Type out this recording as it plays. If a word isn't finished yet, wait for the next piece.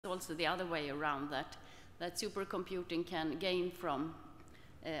also the other way around, that supercomputing can gain from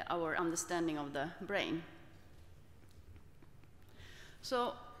our understanding of the brain.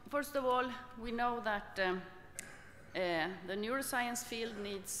 So first of all, we know that the neuroscience field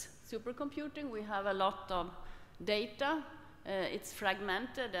needs supercomputing. We have a lot of data. It's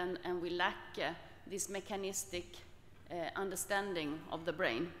fragmented, and we lack this mechanistic understanding of the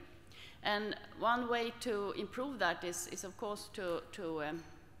brain. And one way to improve that is of course, to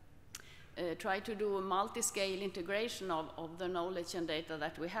try to do a multi-scale integration of the knowledge and data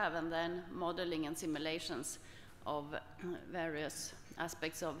that we have, and then modeling and simulations of various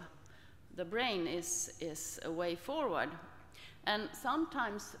aspects of the brain is a way forward. And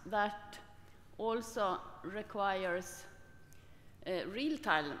sometimes that also requires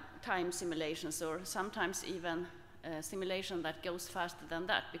real-time simulations, or sometimes even simulation that goes faster than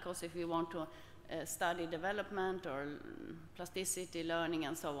that, because if we want to study development or plasticity, learning,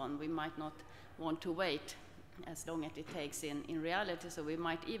 and so on, we might not want to wait as long as it takes in reality, so we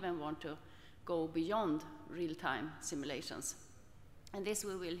might even want to go beyond real-time simulations. And this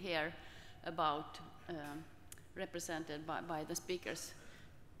we will hear about, represented by the speakers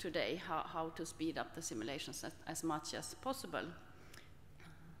today, how to speed up the simulations as much as possible.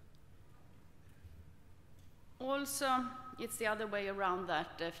 Also, it's the other way around,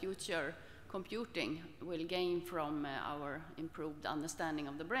 that future computing will gain from our improved understanding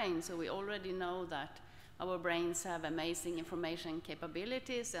of the brain. So we already know that our brains have amazing information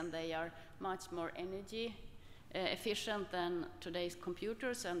capabilities, and they are much more energy efficient than today's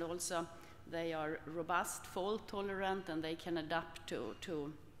computers, and also they are robust, fault tolerant, and they can adapt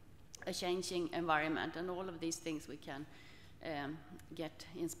to a changing environment. And all of these things we can get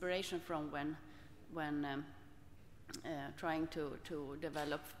inspiration from when trying to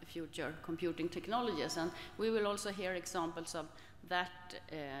develop future computing technologies. And we will also hear examples of that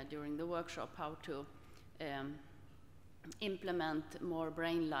during the workshop, how to implement more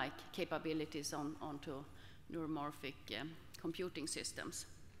brain-like capabilities onto neuromorphic computing systems.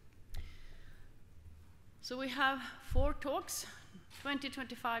 So we have 4 talks,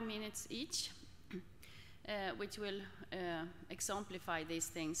 20-25 minutes each, which will exemplify these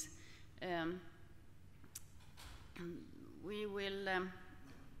things. We will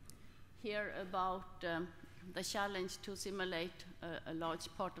hear about the challenge to simulate a large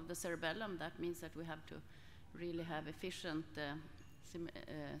part of the cerebellum. That means that we have to really have efficient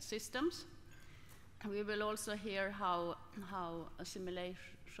systems. We will also hear how a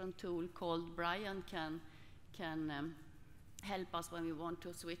simulation tool called Brian can help us when we want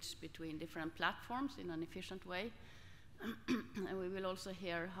to switch between different platforms in an efficient way. And we will also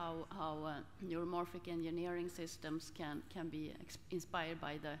hear how neuromorphic engineering systems can be inspired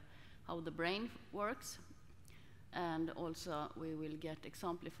by how the brain works. And also we will get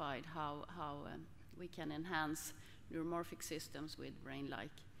exemplified how we can enhance neuromorphic systems with brain-like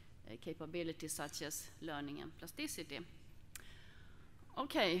capabilities such as learning and plasticity.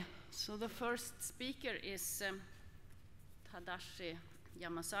 Okay, so the first speaker is Tadashi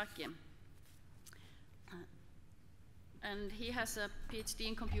Yamazaki. And he has a PhD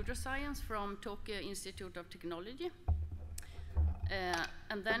in computer science from Tokyo Institute of Technology.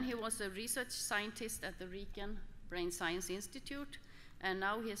 And then he was a research scientist at the Riken Brain Science Institute. And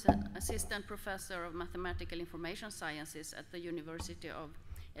now he is an assistant professor of mathematical information sciences at the University of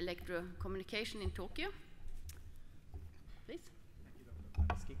Electro-Communications in Tokyo. Please. Thank you,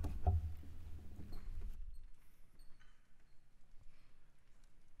 Dr. Tadashi.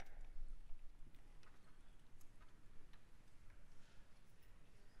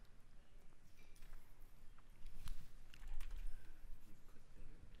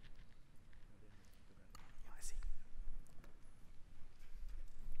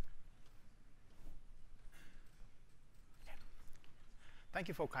 Thank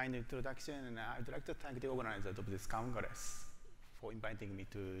you for kind introduction, and I'd like to thank the organizers of this Congress for inviting me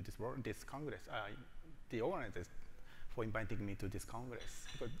to this Congress. The organizers for inviting me to this Congress.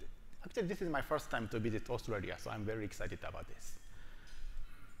 Because actually, this is my first time to visit Australia, so I'm very excited about this.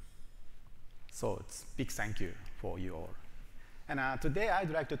 So it's big thank you for you all. And today I'd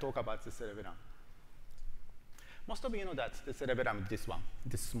like to talk about the cerebellum. Most of you know that the cerebellum is this one,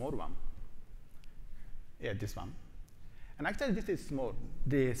 this small one. Yeah, this one. And actually, this is small.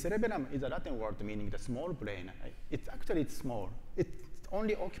 The cerebellum is a Latin word meaning the small brain. It's actually small. It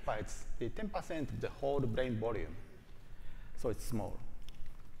only occupies the 10% of the whole brain volume. So it's small.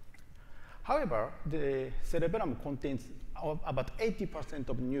 However, the cerebellum contains about 80%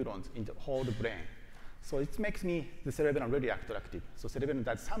 of neurons in the whole brain. So it makes the cerebellum really attractive. So cerebellum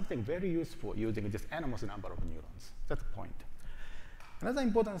does something very useful using this enormous number of neurons. That's the point. Another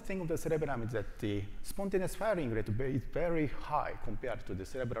important thing of the cerebellum is that the spontaneous firing rate is very high compared to the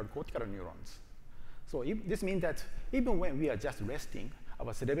cerebral cortical neurons. So this means that even when we are just resting,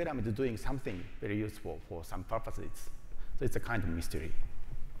 our cerebellum is doing something very useful for some purposes. So it's a kind of mystery.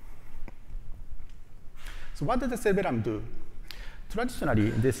 So what does the cerebellum do?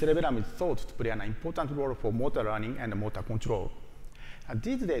 Traditionally, the cerebellum is thought to play an important role for motor learning and motor control. And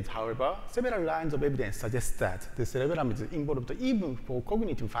these days, however, several lines of evidence suggest that the cerebellum is involved even for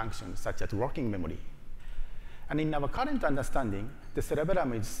cognitive functions such as working memory. And in our current understanding, the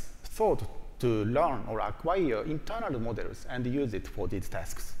cerebellum is thought to learn or acquire internal models and use it for these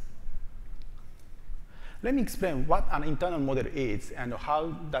tasks. Let me explain what an internal model is and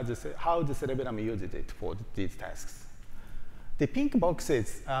how the cerebellum uses it for these tasks. The pink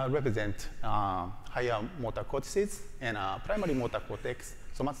boxes represent higher motor cortices and primary motor cortex,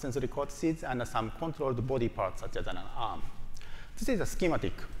 somatosensory cortices, and some controlled body parts such as an arm. This is a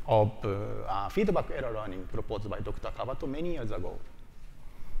schematic of feedback error learning proposed by Dr. Kawato many years ago.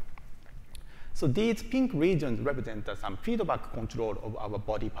 So these pink regions represent some feedback control of our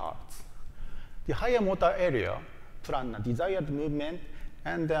body parts. The higher motor area plan a desired movement,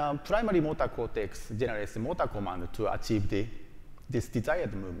 and the primary motor cortex generates the motor command to achieve this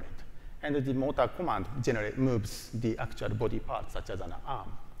desired movement. And the motor command moves the actual body part, such as an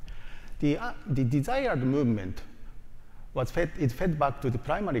arm. The desired movement is fed back to the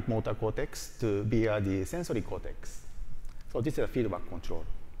primary motor cortex via the sensory cortex. So this is a feedback control.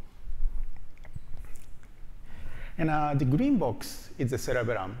 And the green box is the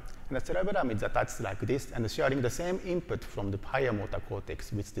cerebellum. And the cerebellum is attached like this and sharing the same input from the higher motor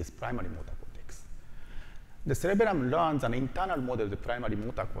cortex with this primary motor cortex. The cerebellum learns an internal model of the primary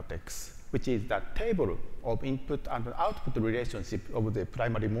motor cortex, which is the table of input and output relationship of the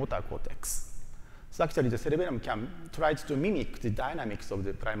primary motor cortex. So actually, the cerebellum tries to mimic the dynamics of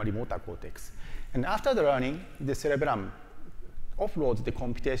the primary motor cortex. And after the learning, the cerebellum offloads the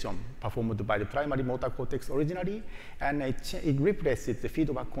computation performed by the primary motor cortex originally, and it replaces the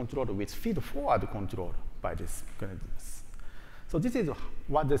feedback control with feed-forward control by this mechanisms. So this is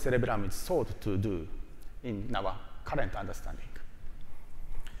what the cerebellum is thought to do in our current understanding.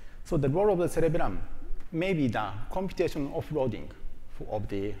 So the role of the cerebellum may be the computation offloading of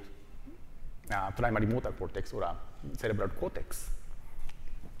the primary motor cortex or cerebral cortex.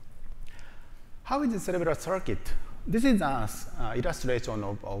 How is the cerebral circuit? This is an illustration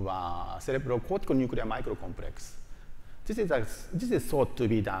of cerebral cortical nuclear microcomplex. This is thought to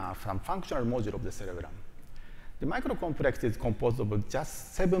be some functional module of the cerebellum. The microcomplex is composed of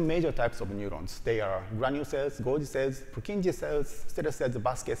just 7 major types of neurons. They are granule cells, Golgi cells, Purkinje cells, stellar cells,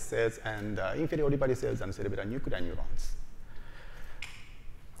 basket cells, and inferior olivary cells and cerebral nuclear neurons.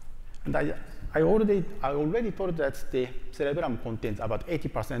 And I already told that the cerebellum contains about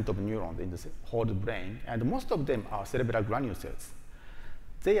 80% of neurons in the whole brain, and most of them are cerebral granule cells.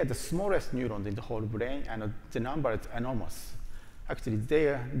 They are the smallest neurons in the whole brain, and the number is enormous. Actually,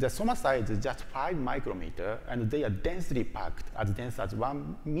 the soma size is just 5 micrometer, and they are densely packed, as dense as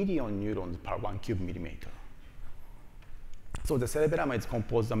 1 million neurons per 1 cubic millimeter. So the cerebellum is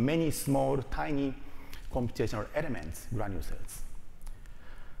composed of many small, tiny computational elements, granule cells.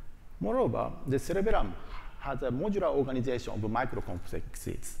 Moreover, the cerebellum has a modular organization of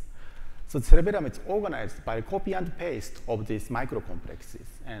microcomplexes. So the cerebellum is organized by copy and paste of these microcomplexes,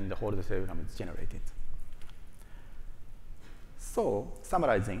 and the whole cerebellum is generated. So,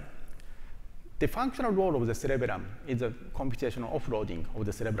 summarizing, the functional role of the cerebellum is the computational offloading of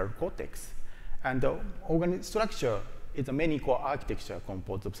the cerebral cortex, and the structure is a many-core architecture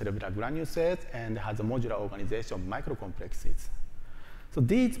composed of cerebral granule cells and has a modular organization of microcomplexes. So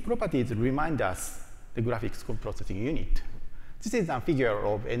these properties remind us the graphics processing unit. This is a figure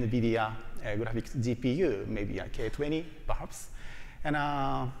of NVIDIA graphics GPU, maybe a K20 perhaps. And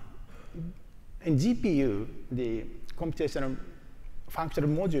in GPU, the computational functional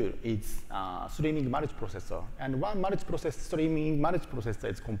module is streaming marriage processor. And one streaming marriage processor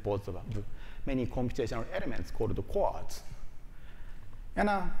is composed of many computational elements called cores. And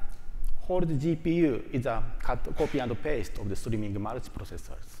whole GPU is a copy and paste of the streaming marriage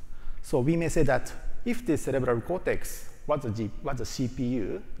processors. So we may say that if the cerebral cortex was a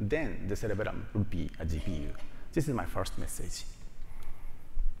CPU, then the cerebellum would be a GPU. This is my first message.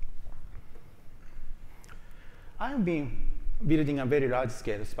 I've been building a very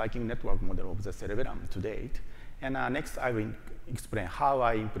large-scale spiking network model of the cerebellum to date. And next, I will explain how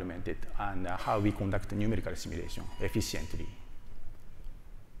I implement it and how we conduct numerical simulation efficiently.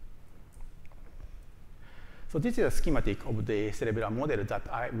 So this is a schematic of the cerebellum model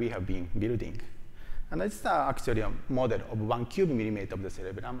that we have been building. And it's actually a model of 1 cubic millimeter of the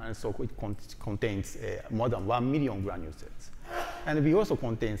cerebellum, and so it contains more than 1 million granule cells. And we also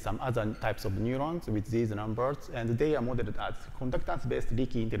contain some other types of neurons with these numbers, and they are modeled as conductance-based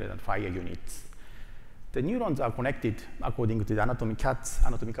leaky internet and fire units. The neurons are connected according to the cat's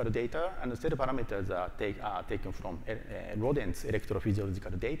anatomical data, and the cell parameters are taken from rodents'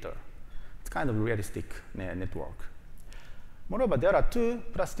 electrophysiological data. It's kind of a realistic network. Moreover, there are two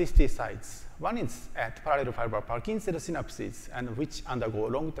plasticity sites. One is at parallel fiber Purkinje cell synapses, and which undergo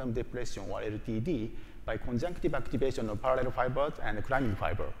long-term depression, or LTD, by conjunctive activation of parallel fibers and climbing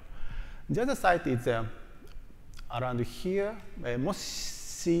fiber. The other site is around here,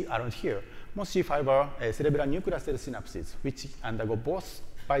 around here. Mossy fiber cerebral nuclear cell synapses, which undergo both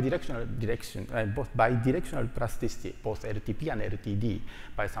bidirectional plasticity, both LTP and LTD,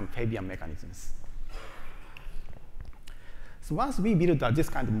 by some Fabian mechanisms. So once we build this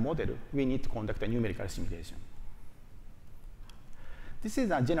kind of model, we need to conduct a numerical simulation. This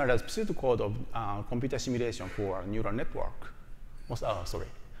is a general pseudocode of computer simulation for a neural network. Most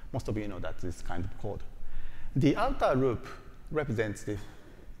of you know that this kind of code. The outer loop represents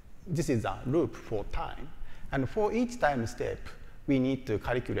this is a loop for time, and for each time step, we need to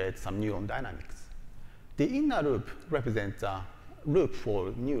calculate some neuron dynamics. The inner loop represents a loop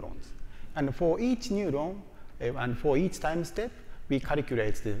for neurons, and for each neuron and for each time step, we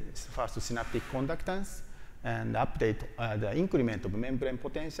calculate the first synaptic conductance and update the increment of membrane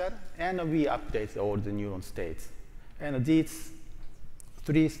potential, and we update all the neuron states. And these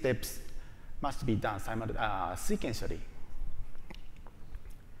 3 steps must be done sequentially.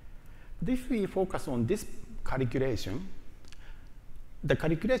 If we focus on this calculation, the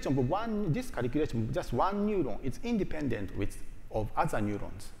calculation of this calculation of just one neuron is independent of other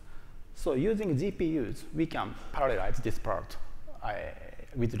neurons. So using GPUs, we can parallelize this part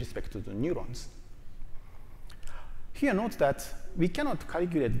with respect to the neurons. Here, note that we cannot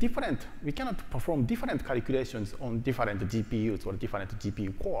perform different calculations on different GPUs or different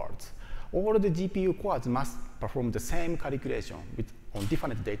GPU cores. All the GPU cores must perform the same calculation on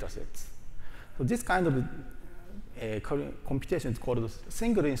different data sets. So this kind of computation is called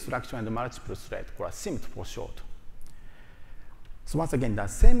single instruction and multiple thread, or SIMT for short. So once again, the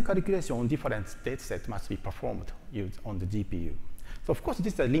same calculation on different data sets must be performed on the GPU. So of course,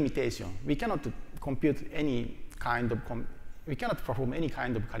 this is a limitation. We cannot perform any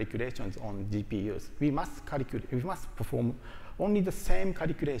kind of calculations on GPUs. We must perform only the same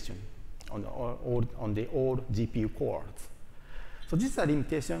calculation on the all GPU cores. So this is a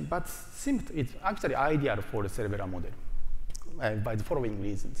limitation, but SIMT is actually ideal for the cerebral model by the following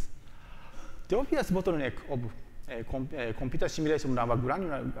reasons. The obvious bottleneck of computer simulation of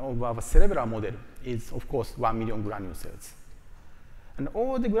our cerebral model is, of course, 1 million granule cells. And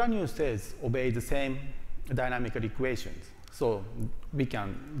all the granule cells obey the same dynamical equations. So we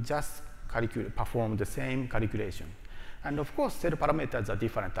can just perform the same calculation. And of course, cell parameters are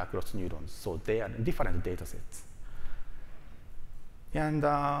different across neurons, so they are different data sets. And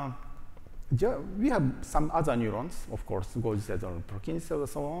we have some other neurons, of course, Golgi cells or Purkinje cells and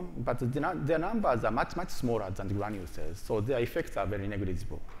so on, but their numbers are much, much smaller than the granule cells, so their effects are very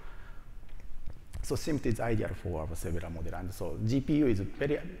negligible. So SIMT is ideal for our cerebral model, and so GPU is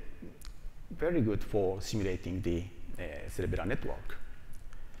very, very good for simulating the cerebral network.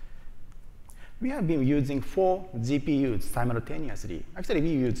 We have been using 4 GPUs simultaneously. Actually, we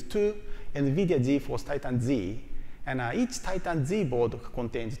use 2 NVIDIA GeForce Titan Z, and each Titan Z board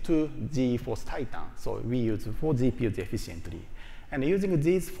contains 2 GeForce Titan, so we use 4 GPUs efficiently. And using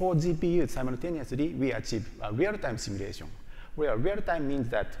these 4 GPUs simultaneously, we achieve a real-time simulation, where real-time means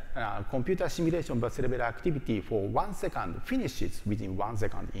that computer simulation of cerebral activity for 1 second finishes within 1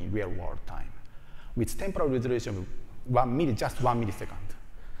 second in real-world time, with temporal resolution of just 1 millisecond.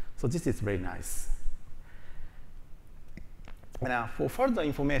 So this is very nice. And for further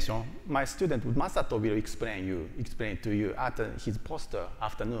information, my student Masato will explain to you at his poster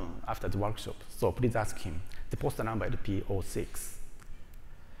afternoon after the workshop. So please ask him. The poster number is P06.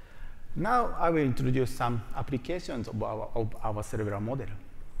 Now I will introduce some applications of our cerebral model.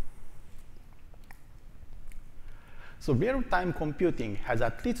 So real-time computing has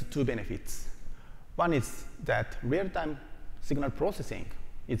at least 2 benefits. One is that real-time signal processing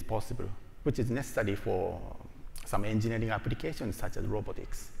is possible, which is necessary for some engineering applications such as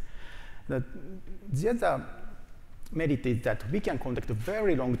robotics. The other merit is that we can conduct a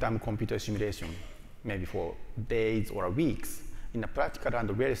very long-term computer simulation, maybe for days or weeks, in a practical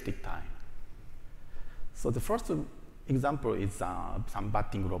and realistic time. So the first example is some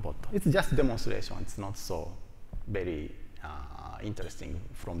batting robot. It's just a demonstration. It's not so very interesting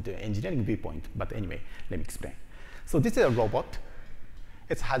from the engineering viewpoint, but anyway, let me explain. So this is a robot.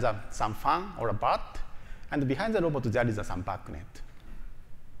 It has some fan or a butt, and behind the robot there is some backnet.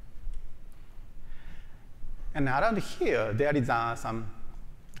 And around here, there is some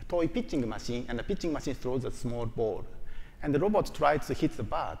toy pitching machine, and the pitching machine throws a small ball. And the robot tries to hit the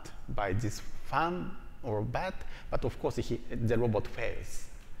bat by this fan or bat, but of course the robot fails.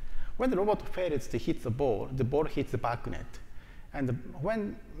 When the robot fails to hit the ball hits the backnet. And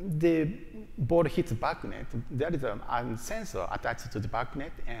when the ball hits the backnet, there is a sensor attached to the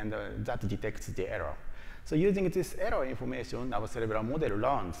backnet, and that detects the error. So using this error information, our cerebral model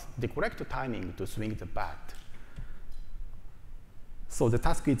learns the correct timing to swing the bat. So the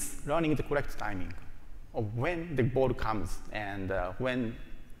task is learning the correct timing of when the ball comes and when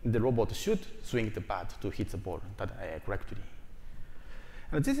the robot should swing the bat to hit the ball correctly.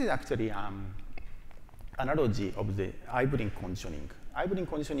 And this is actually analogy of the eye-brain conditioning. Eye-brain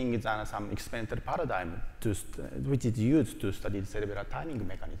conditioning is some experimental paradigm which is used to study the cerebral timing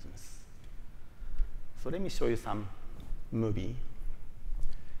mechanisms. So let me show you some movie.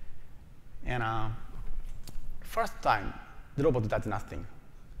 And first time, the robot does nothing.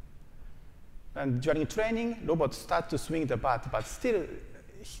 And during training, robot starts to swing the bat, but still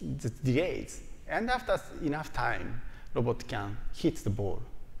it delays. And after enough time, robot can hit the ball.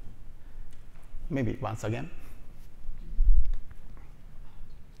 Maybe once again.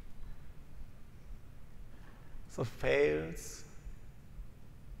 So fails.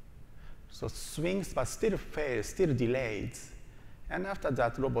 So swings, but still fails, still delays. And after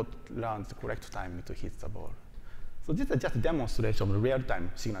that, robot learns the correct time to hit the ball. So this is just a demonstration of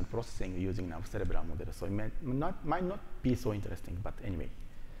real-time signal processing using our cerebral model. So it might not be so interesting, but anyway.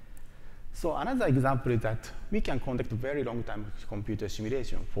 So another example is that we can conduct very long-time computer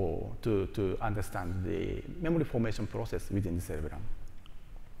simulation to understand the memory formation process within the cerebellum.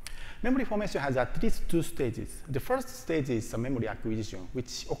 Memory formation has at least two stages. The first stage is memory acquisition,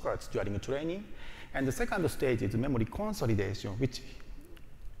 which occurs during training. And the second stage is memory consolidation, which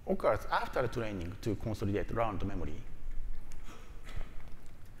occurs after training to consolidate learned memory.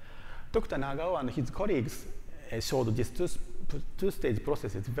 Dr. Nagao and his colleagues showed these two-stage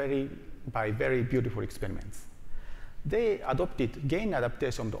processes by very beautiful experiments. They adopted gain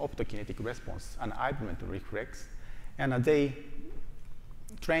adaptation of the optokinetic response and eye movement reflex, and they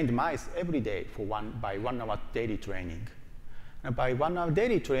trained mice every day by 1 hour daily training. And by 1 hour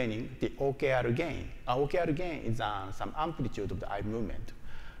daily training, the OKR gain. OKR gain is some amplitude of the eye movement.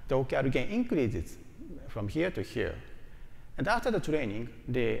 The OKR gain increases from here to here. And after the training,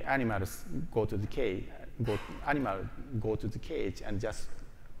 the animals go to the cage, and just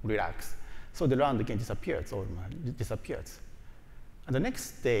relax. So the learned gain disappears. And the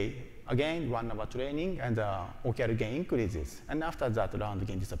next day, again, 1 hour training, and the OKR gain increases. And after that, the learned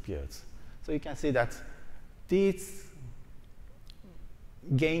gain disappears. So you can see that this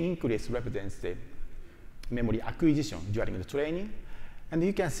gain increase represents the memory acquisition during the training. And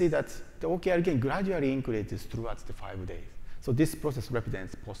you can see that the OKR gain gradually increases throughout the 5 days. So this process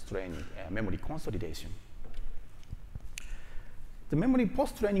represents post-training memory consolidation. The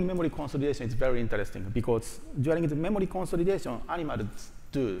post-training memory consolidation is very interesting because during the memory consolidation, animals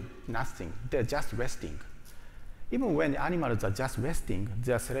do nothing. They're just resting. Even when the animals are just resting,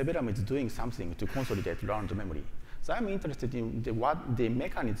 their cerebellum is doing something to consolidate learned memory. So I'm interested in what the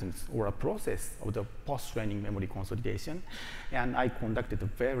mechanisms or a process of the post-training memory consolidation, and I conducted a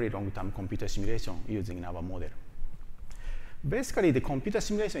very long-term computer simulation using our model. Basically, the computer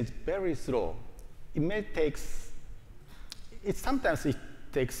simulation is very slow. Sometimes it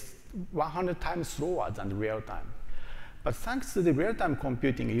takes 100 times slower than the real time. But thanks to the real-time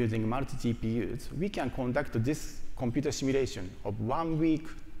computing using multi-GPUs, we can conduct this computer simulation of 1 week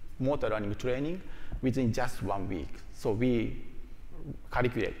motor learning training within just 1 week. So we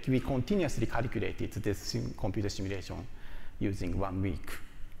continuously calculated this computer simulation using 1 week.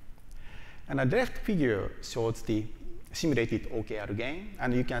 And the left figure shows the simulated OKR gain,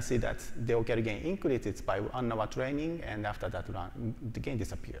 and you can see that the OKR gain increases by 1 hour training, and after that, the gain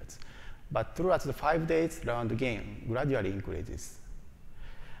disappears. But throughout the 5 days, the gain gradually increases.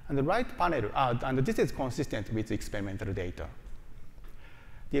 And the right panel, and this is consistent with experimental data.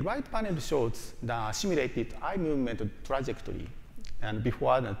 The right panel shows the simulated eye movement trajectory, and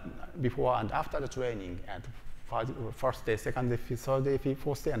before and after the training at first day, second day, third day,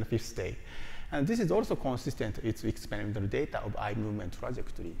 fourth day, and fifth day. And this is also consistent with experimental data of eye movement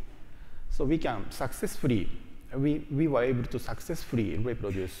trajectory. So we can successfully, we were able to successfully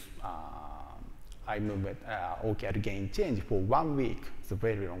reproduce eye movement OKR gain change for 1 week. It's a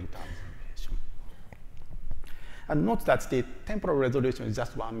very long time simulation. And note that the temporal resolution is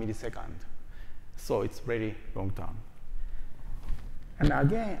just 1 millisecond. So it's very long term. And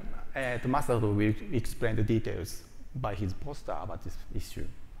again, Masato will explain the details by his poster about this issue.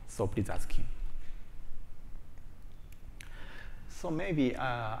 So please ask him. So maybe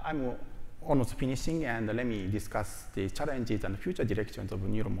I'm almost finishing, and let me discuss the challenges and future directions of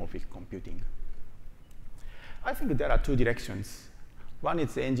neuromorphic computing. I think there are two directions. One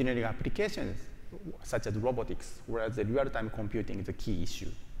is the engineering applications, such as robotics, whereas the real-time computing is a key issue.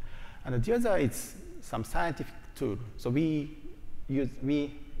 And the other is some scientific tool. So we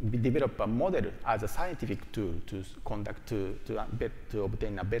develop a model as a scientific tool to conduct to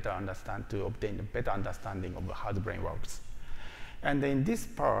obtain a better understanding of how the brain works. And in this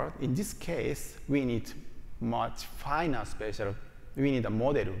part, in this case, we need much finer spatial. We need a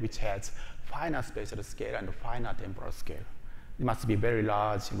model which has finer spatial scale and finer temporal scale. It must be very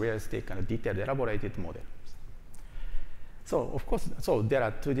large, realistic, and detailed, elaborated model. So of course, so there are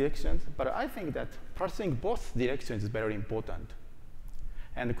two directions, but I think that pursuing both directions is very important.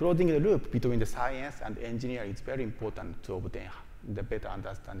 And closing the loop between the science and engineering is very important to obtain the better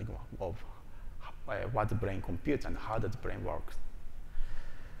understanding of what the brain computes and how the brain works.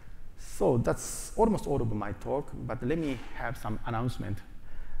 So that's almost all of my talk, but let me have some announcement.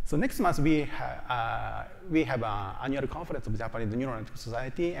 So next month we have an annual conference of Japanese Neuroinformatics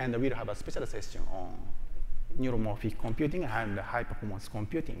Society, and we'll have a special session on neuromorphic computing and high performance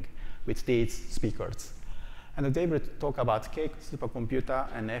computing with these speakers. And they will talk about Cake supercomputer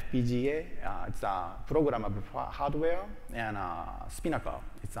and FPGA. It's a programmable hardware, and Spinnaker.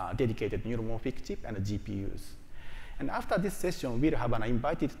 It's a dedicated neuromorphic chip and GPUs. And after this session, we'll have an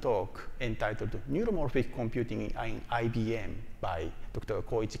invited talk entitled Neuromorphic Computing in IBM by Dr.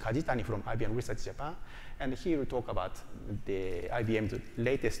 Koichi Kajitani from IBM Research Japan. And he will talk about the IBM's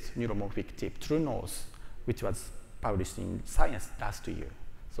latest neuromorphic chip, TrueNose, which was published in Science last year.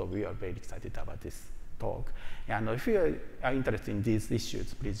 So we are very excited about this talk. And if you are interested in these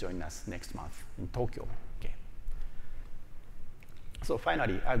issues, please join us next month in Tokyo. Okay. So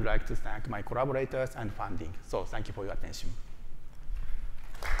finally, I'd like to thank my collaborators and funding. So thank you for your attention.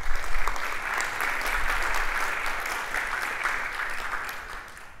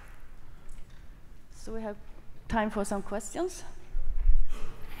 So we have time for some questions.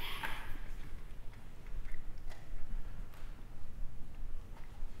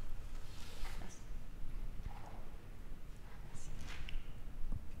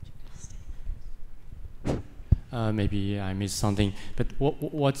 Maybe I missed something, but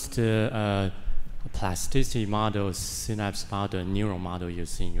what's the plasticity model, synapse model, neuron model you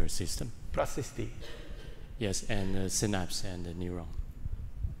see in your system? Plasticity? Yes, and synapse and the neuron.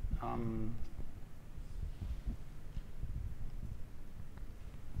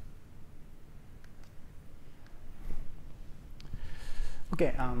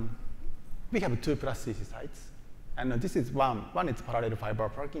 Okay, we have two plasticity sites, and this is one is parallel fiber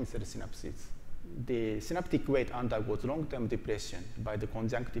Parkinson synapses. The synaptic weight undergoes long-term depression by the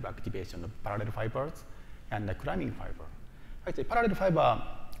conjunctive activation of parallel fibers and the climbing fiber. Actually, parallel fiber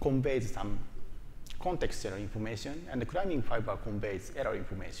conveys some contextual information, and the climbing fiber conveys error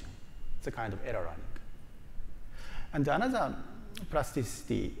information. It's a kind of error running. And another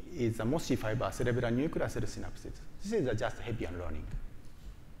plasticity is a MOSI fiber cerebellar nuclear cell synapses. This is just heavy unlearning.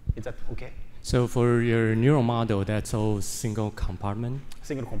 Is that okay? So for your neural model, that's all single compartment?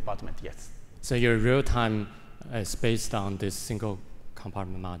 Single compartment, yes. So your real-time is based on this single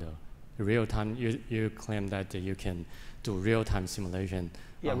compartment model. Real-time, you claim that you can do real-time simulation.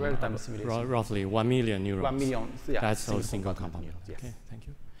 Yeah, real-time simulation. Roughly 1 million neurons. 1 million, yeah. That's all single compartment. Yes. Okay, thank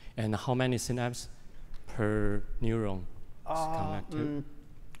you. And how many synapses per neuron connected?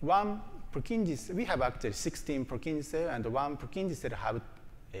 One Purkinje cell, we have actually 16 Purkinje cell, and one Purkinje cell have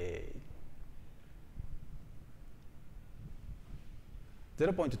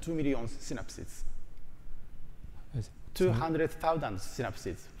 0.2 million synapses. 200,000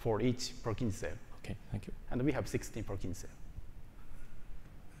 synapses for each Purkinje cell. Okay, thank you. And we have 16 Purkinje cells.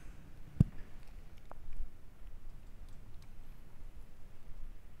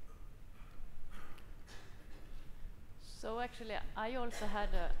 So actually, I also had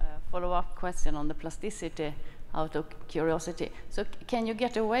a follow-up question on the plasticity out of curiosity. So can you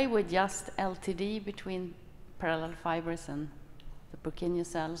get away with just LTD between parallel fibers and the Purkinje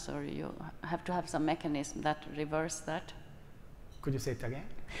cells, or you have to have some mechanism that reverse that? Could you say it again?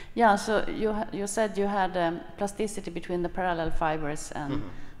 Yeah, so you said you had plasticity between the parallel fibers and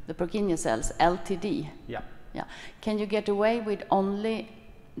the Purkinje cells, LTD. Yeah. Yeah. Can you get away with only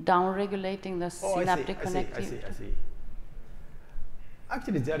down-regulating the synaptic connectivity? I see.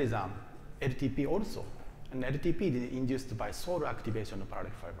 Actually, there is LTP also. And LTP is induced by soil activation of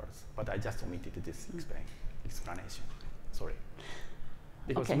parallel fibers, but I just omitted this explanation. Sorry.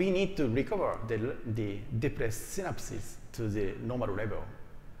 Because Okay. we need to recover the depressed synapses to the normal level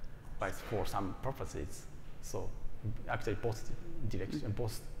for some purposes. So actually both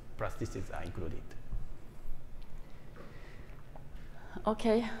both plasticities are included.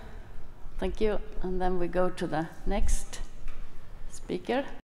 Okay, thank you. And then we go to the next speaker.